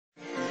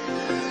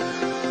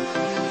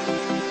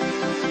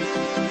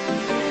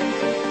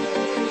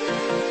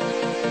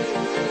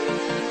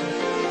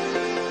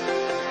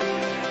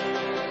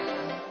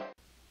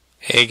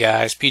Hey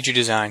guys, PG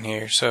Design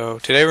here. So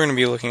today we're going to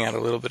be looking at a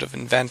little bit of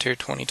Inventor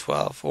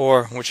 2012,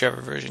 or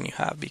whichever version you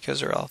have, because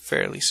they're all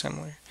fairly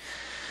similar.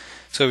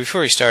 So before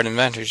we start,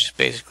 Inventor is just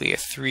basically a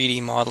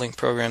 3D modeling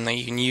program that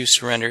you can use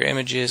to render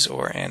images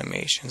or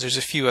animations. There's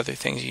a few other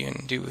things you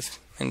can do with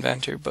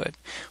Inventor, but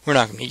we're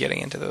not going to be getting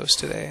into those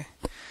today.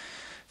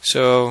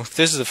 So if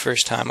this is the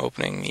first time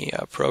opening the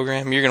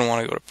program, you're going to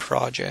want to go to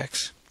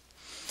Projects.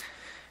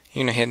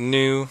 You're going to hit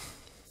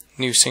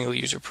New Single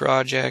User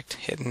Project,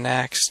 hit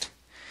Next,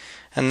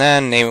 and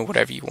then name it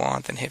whatever you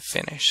want, then hit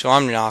Finish. So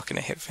I'm not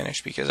going to hit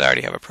Finish because I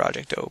already have a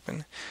project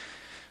open.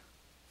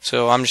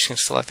 So I'm just going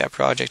to select that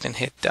project and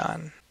hit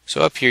Done.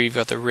 So up here you've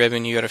got the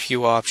ribbon, you got a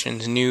few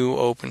options, New,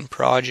 Open,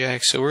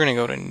 Project. So we're going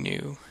to go to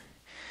New.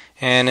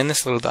 And in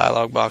this little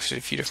dialog box there's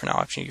a few different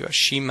options. You've got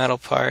sheet metal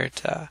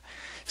part,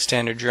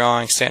 standard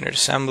drawing, standard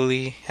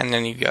assembly, and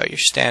then you've got your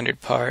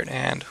standard part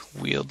and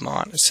wheeled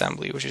mount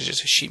assembly, which is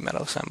just a sheet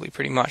metal assembly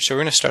pretty much. So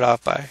we're going to start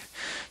off by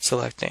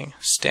selecting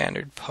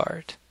standard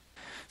part.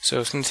 So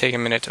it's going to take a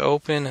minute to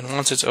open, and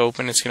once it's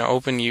open, it's going to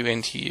open you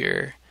into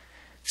your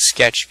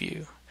sketch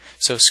view.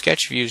 So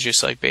sketch view is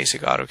just like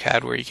basic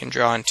AutoCAD where you can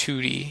draw in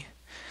 2D.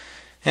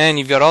 And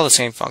you've got all the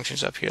same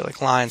functions up here,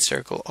 like line,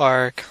 circle,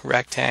 arc,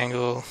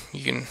 rectangle.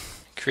 You can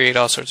create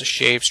all sorts of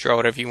shapes, draw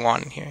whatever you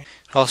want in here.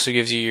 It also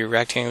gives you your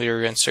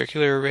rectangular and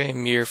circular array,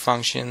 mirror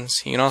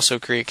functions. You can also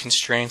create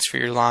constraints for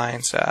your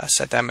lines,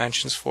 set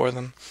dimensions for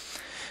them.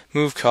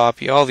 Move,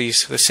 copy, all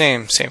these, the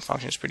same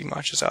functions pretty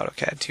much as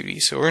AutoCAD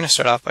 2D. So we're going to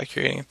start off by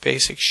creating a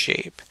basic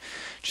shape,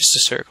 just a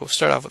circle. We'll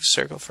start off with a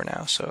circle for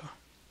now. So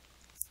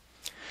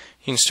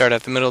you can start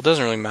at the middle. It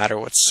doesn't really matter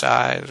what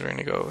size. We're going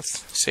to go with,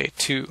 say,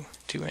 2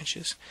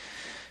 inches.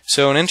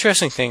 So an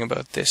interesting thing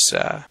about this,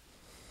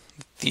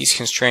 these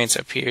constraints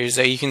up here is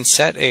that you can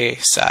set a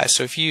size.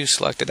 So if you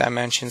select a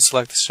dimension,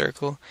 select the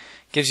circle,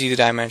 it gives you the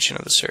dimension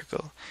of the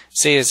circle.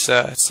 Say it's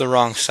the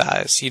wrong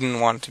size. You didn't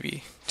want it to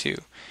be 2.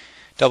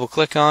 Double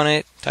click on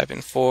it, type in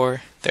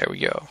 4, there we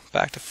go,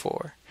 back to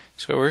 4.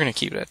 So we're going to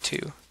keep it at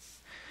 2.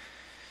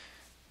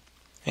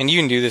 And you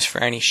can do this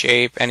for any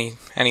shape, any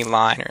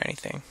line or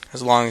anything,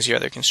 as long as your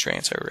other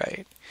constraints are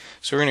right.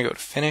 So we're going to go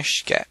to Finish,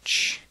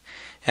 Sketch,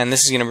 and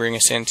this is going to bring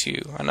us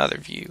into another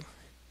view.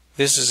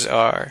 This is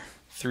our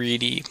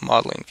 3D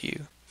modeling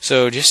view.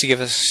 So just to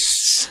give us,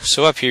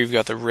 so up here you've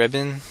got the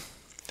ribbon.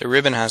 The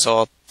ribbon has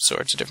all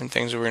sorts of different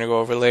things that we're going to go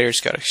over later.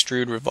 It's got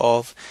Extrude,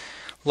 Revolve,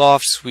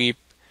 Loft, Sweep,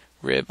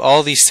 Rib.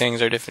 All these things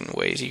are different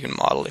ways you can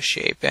model a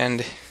shape,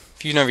 and if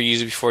you've never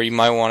used it before, you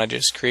might want to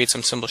just create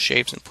some simple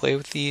shapes and play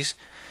with these.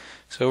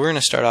 So we're going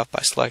to start off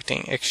by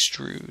selecting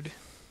Extrude,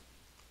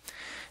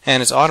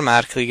 and it's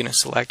automatically going to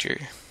select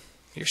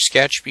your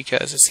sketch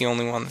because it's the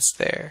only one that's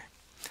there.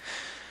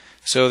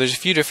 So there's a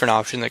few different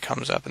options that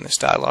comes up in this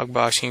dialog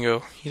box. You can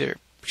go either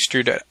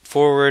extrude it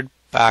forward,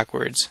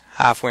 backwards,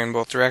 halfway in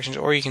both directions,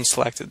 or you can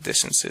select the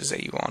distances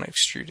that you want to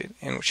extrude it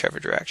in whichever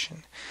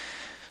direction.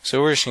 So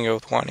we're just going to go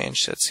with 1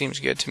 inch. That seems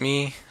good to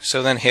me.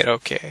 So then hit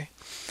OK.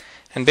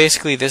 And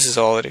basically this is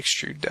all that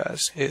Extrude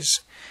does,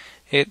 is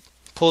it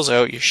pulls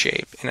out your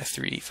shape in a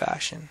 3D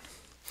fashion.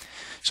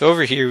 So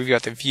over here we've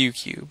got the view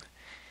cube.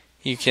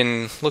 You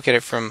can look at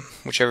it from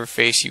whichever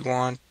face you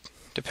want,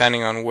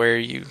 depending on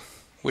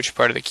which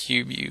part of the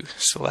cube you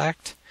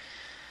select.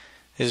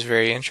 This is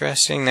very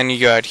interesting. Then you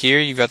got here,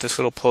 you've got this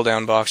little pull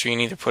down box where you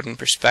can either put in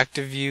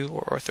perspective view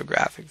or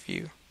orthographic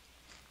view.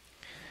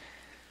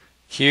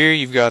 Here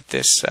you've got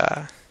this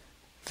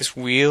this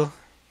wheel.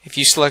 If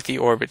you select the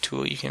orbit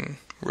tool, you can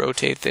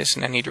rotate this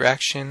in any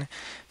direction,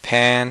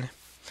 pan.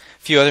 A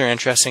few other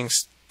interesting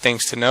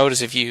things to note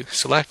is if you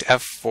select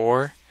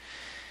F4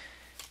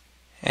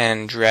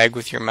 and drag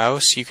with your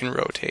mouse, you can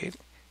rotate.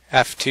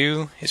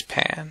 F2 is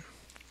pan.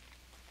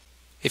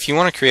 If you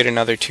want to create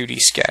another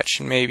 2D sketch,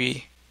 and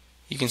maybe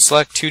you can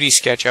select 2D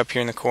sketch up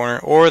here in the corner,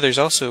 or there's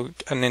also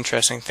an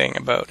interesting thing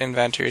about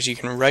Inventor is you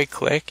can right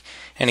click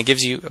and it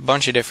gives you a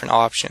bunch of different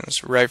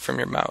options right from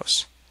your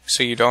mouse.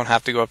 So you don't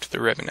have to go up to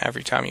the ribbon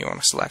every time you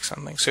want to select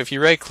something. So if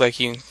you right click,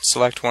 you can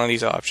select one of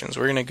these options.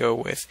 We're going to go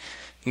with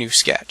New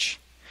Sketch.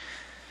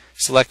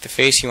 Select the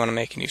face you want to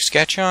make a new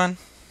sketch on,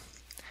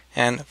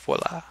 and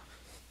voila.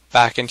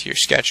 Back into your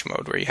sketch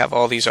mode where you have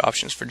all these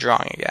options for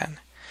drawing again.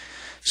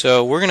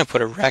 So we're going to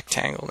put a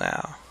rectangle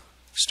now.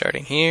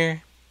 Starting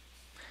here.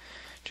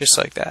 Just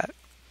like that.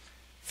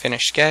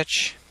 Finish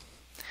sketch,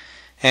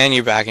 and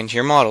you're back into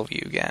your model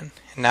view again.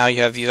 And now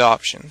you have these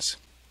options.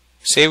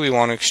 Say we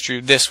want to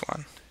extrude this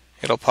one.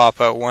 It'll pop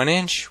out 1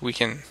 inch. We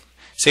can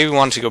say we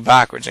want to go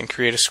backwards and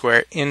create a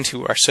square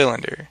into our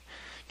cylinder.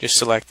 Just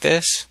select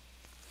this.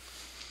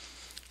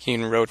 You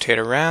can rotate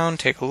around,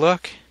 take a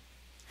look.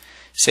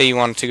 Say you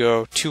want it to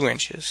go 2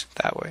 inches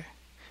that way,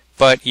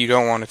 but you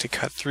don't want it to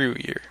cut through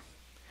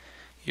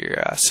your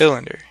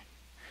cylinder.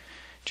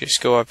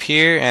 Just go up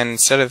here, and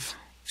instead of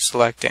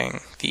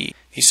selecting the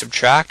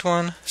subtract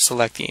one,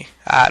 select the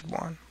add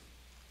one,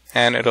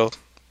 and it'll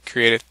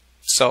create a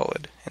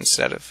solid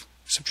instead of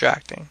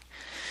subtracting.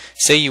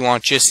 Say you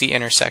want just the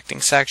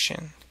intersecting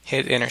section,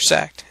 hit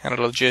intersect, and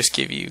it'll just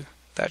give you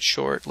that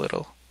short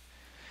little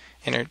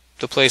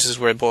the places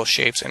where both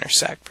shapes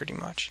intersect pretty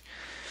much.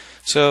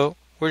 So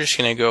we're just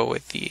going to go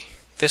with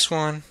this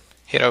one,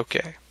 hit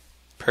OK.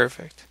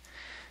 Perfect.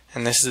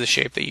 And this is the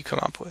shape that you come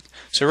up with.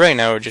 So right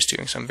now we're just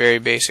doing some very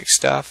basic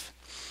stuff.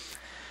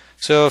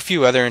 So a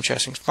few other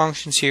interesting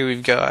functions here.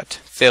 We've got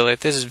fillet.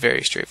 This is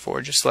very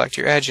straightforward. Just select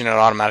your edge and it'll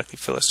automatically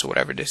fillets to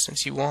whatever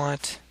distance you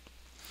want.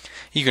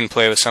 You can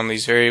play with some of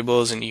these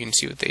variables and you can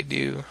see what they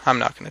do. I'm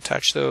not going to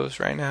touch those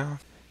right now.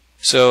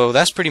 So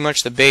that's pretty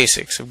much the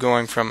basics of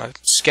going from a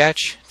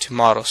sketch to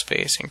model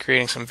space and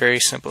creating some very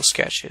simple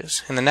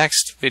sketches. In the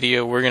next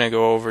video we're going to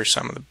go over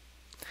some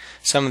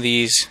of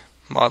these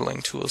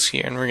modeling tools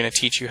here, and we're going to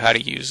teach you how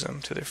to use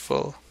them to their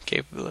full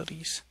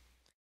capabilities.